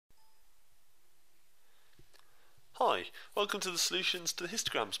Hi, welcome to the solutions to the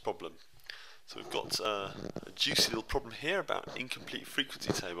histograms problem. So we've got a juicy little problem here about an incomplete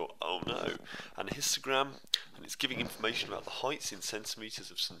frequency table, oh no, and a histogram, and it's giving information about the heights in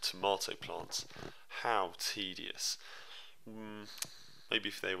centimetres of some tomato plants. How tedious. Maybe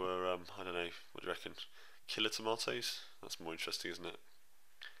if they were, I don't know, what do you reckon, killer tomatoes? That's more interesting, isn't it?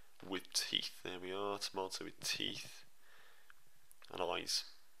 With teeth, there we are, tomato with teeth and eyes.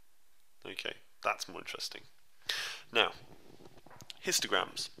 Okay, that's more interesting. Now,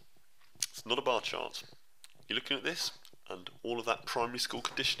 histograms. It's not a bar chart. You're looking at this, and all of that primary school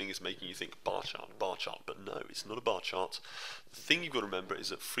conditioning is making you think bar chart, but no, it's not a bar chart. The thing you've got to remember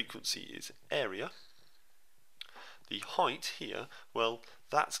is that frequency is area. The height here, well,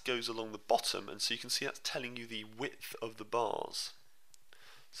 that goes along the bottom, and so you can see that's telling you the width of the bars.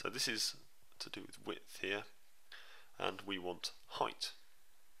 So this is to do with width here, and we want height.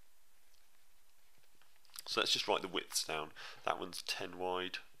 So let's just write the widths down. That one's 10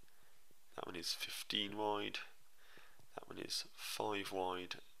 wide, that one is 15 wide, that one is 5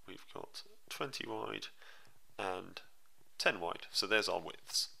 wide, we've got 20 wide and 10 wide. So there's our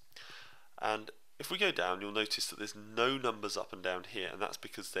widths. And if we go down, you'll notice that there's no numbers up and down here, and that's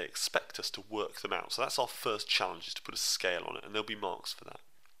because they expect us to work them out. So that's our first challenge, is to put a scale on it, and there'll be marks for that.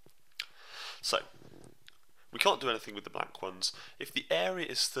 So we can't do anything with the blank ones. If the area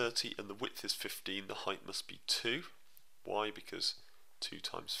is 30 and the width is 15, the height must be 2. Why? Because 2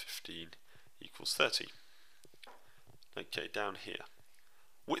 times 15 equals 30. Okay, down here.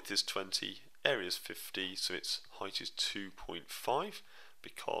 Width is 20, area is 50, so its height is 2.5,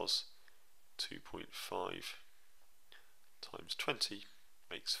 because 2.5 times 20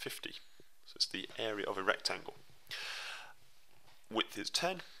 makes 50. So it's the area of a rectangle. Width is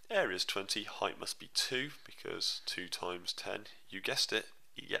 10, area is 20, height must be 2, because 2 times 10, you guessed it,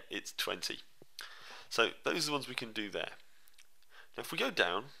 yep, it's 20. So those are the ones we can do there. Now if we go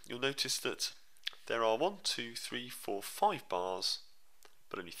down, you'll notice that there are 1, 2, 3, 4, 5 bars,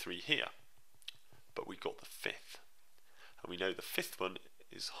 but only 3 here. But we got the fifth, and we know the fifth one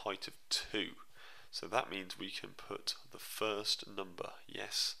is height of 2. So that means we can put the first number,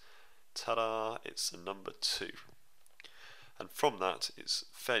 yes, ta-da, it's the number 2. And from that, it's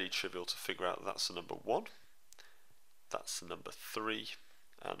fairly trivial to figure out that that's the number 1, that's the number 3,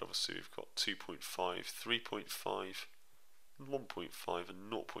 and obviously we've got 2.5, 3.5, 1.5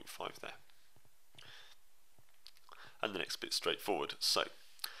 and 0.5 there. And the next bit's straightforward. So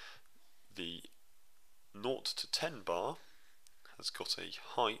the 0 to 10 bar has got a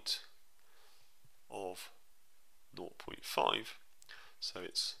height of 0.5, so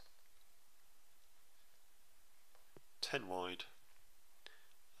it's 10 wide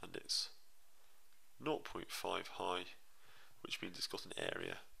and it's 0.5 high, which means it's got an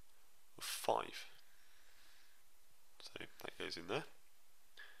area of 5. So that goes in there.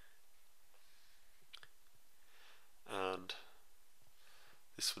 And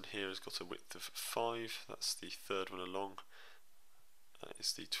this one here has got a width of 5, that's the third one along,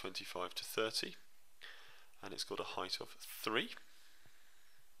 it's the 25 to 30, and it's got a height of 3.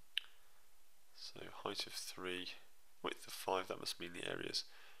 So height of 3, width of 5, that must mean the area is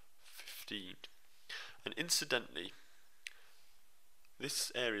 15. And incidentally,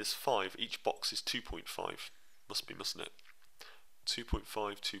 this area is 5, each box is 2.5. Must be, mustn't it? 2.5,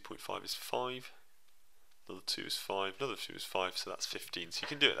 2.5 is 5, another 2 is 5, another 2 is 5, so that's 15. So you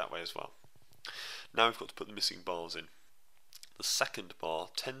can do it that way as well. Now we've got to put the missing bars in. The second bar,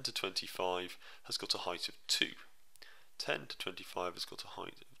 10 to 25, has got a height of 2. 10 to 25 has got a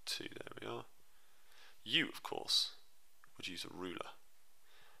height of 2, there we are. You, of course, would use a ruler,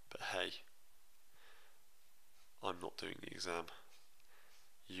 but hey, I'm not doing the exam.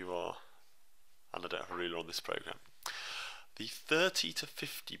 You are, and I don't have a ruler on this program. The 30 to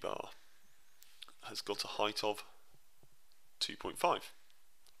 50 bar has got a height of 2.5,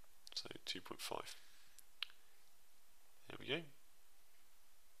 so 2.5. There we go,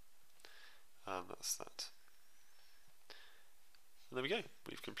 and that's that. And there we go,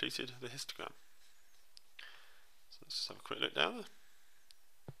 we've completed the histogram. So let's just have a quick look down there.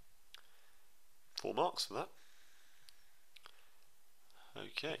 4 marks for that.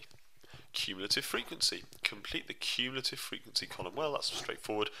 Okay, cumulative frequency. Complete the cumulative frequency column. Well, that's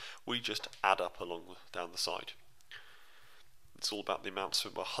straightforward. We just add up down the side. It's all about the amounts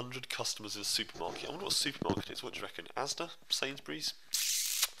of 100 customers in a supermarket. I wonder what a supermarket is. What do you reckon? Asda? Sainsbury's?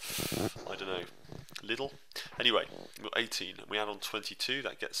 I don't know. Lidl? Anyway, we've got 18, and we add on 22,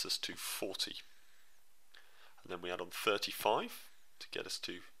 that gets us to 40. And then we add on 35 to get us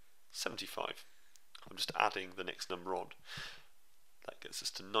to 75. I'm just adding the next number on. That gets us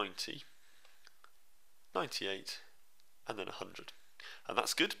to 90, 98, and then 100. And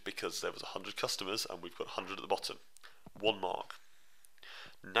that's good because there was 100 customers and we've got 100 at the bottom. 1 mark.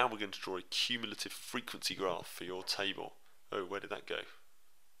 Now we're going to draw a cumulative frequency graph for your table. Oh, where did that go?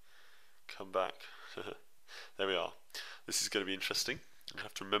 Come back. There we are. This is going to be interesting. You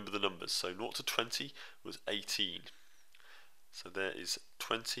have to remember the numbers. So 0 to 20 was 18. So there is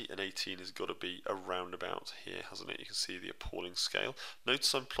 20 and 18 has got to be around about here, hasn't it? You can see the appalling scale.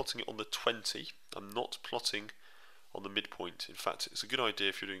 Notice I'm plotting it on the 20. I'm not plotting on the midpoint. In fact, it's a good idea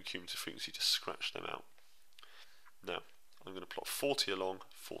if you're doing cumulative frequency to scratch them out. Now, I'm going to plot 40 along,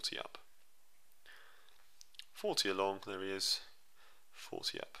 40 up. 40 along, there he is,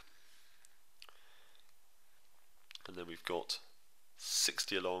 40 up. And then we've got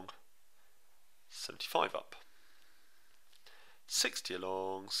 60 along, 75 up. 60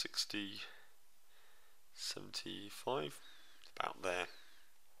 along, 60, 75, about there.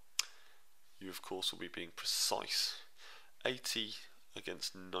 You of course will be being precise. 80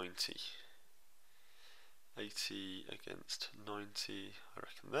 against 90. 80 against 90, I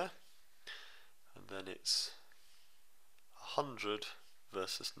reckon there. And then it's 100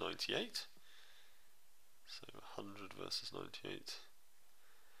 versus 98. So 100 versus 98.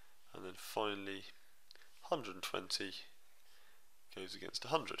 And then finally 120 goes against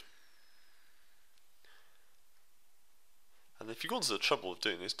 100. And if you've gone to the trouble of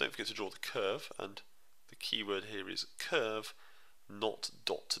doing this, don't forget to draw the curve, and the key word here is curve, not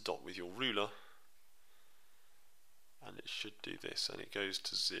dot to dot with your ruler. And it should do this, and it goes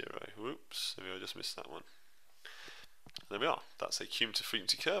to 0. Whoops, I just missed that one. And there we are, that's a cumulative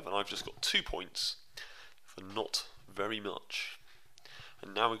frequency curve, and I've just got 2 points for not very much.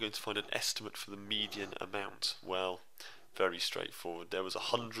 And now we're going to find an estimate for the median amount. Well, very straightforward. There was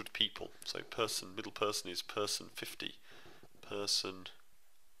 100 people, so middle person is person 50. Person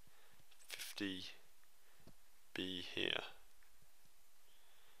 50 be here.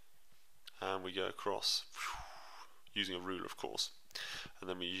 And we go across, using a ruler of course. And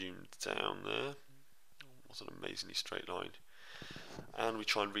then we zoom down there. What an amazingly straight line. And we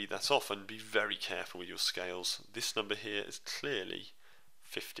try and read that off and be very careful with your scales. This number here is clearly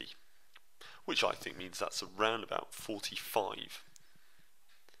 50. Which I think means that's around about 45.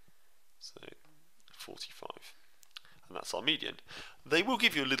 So 45. And that's our median. They will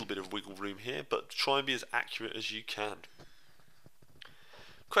give you a little bit of wiggle room here, but try and be as accurate as you can.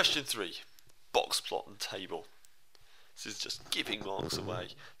 Question 3. Box plot and table. This is just giving marks away.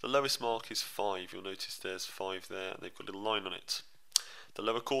 The lowest mark is 5. You'll notice there's 5 there, and they've got a little line on it. The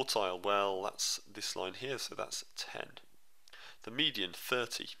lower quartile, well, that's this line here, so that's 10. The median,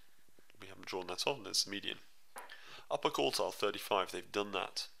 30. We haven't drawn that on, there's the median. Upper quartile, 35, they've done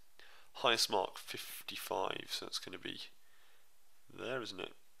that. Highest mark, 55, so that's going to be there, isn't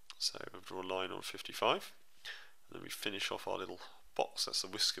it? So we'll draw a line on 55, and then we finish off our little box, that's the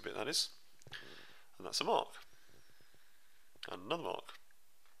whisker bit that is, and that's a mark. And another mark.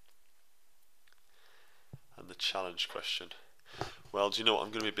 And the challenge question. Well, do you know what,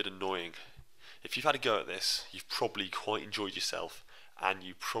 I'm going to be a bit annoying. If you've had a go at this, you've probably quite enjoyed yourself, and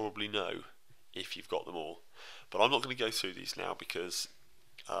you probably know if you've got them all. But I'm not going to go through these now because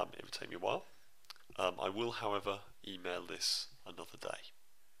it would take me a while. I will, however, email this another day.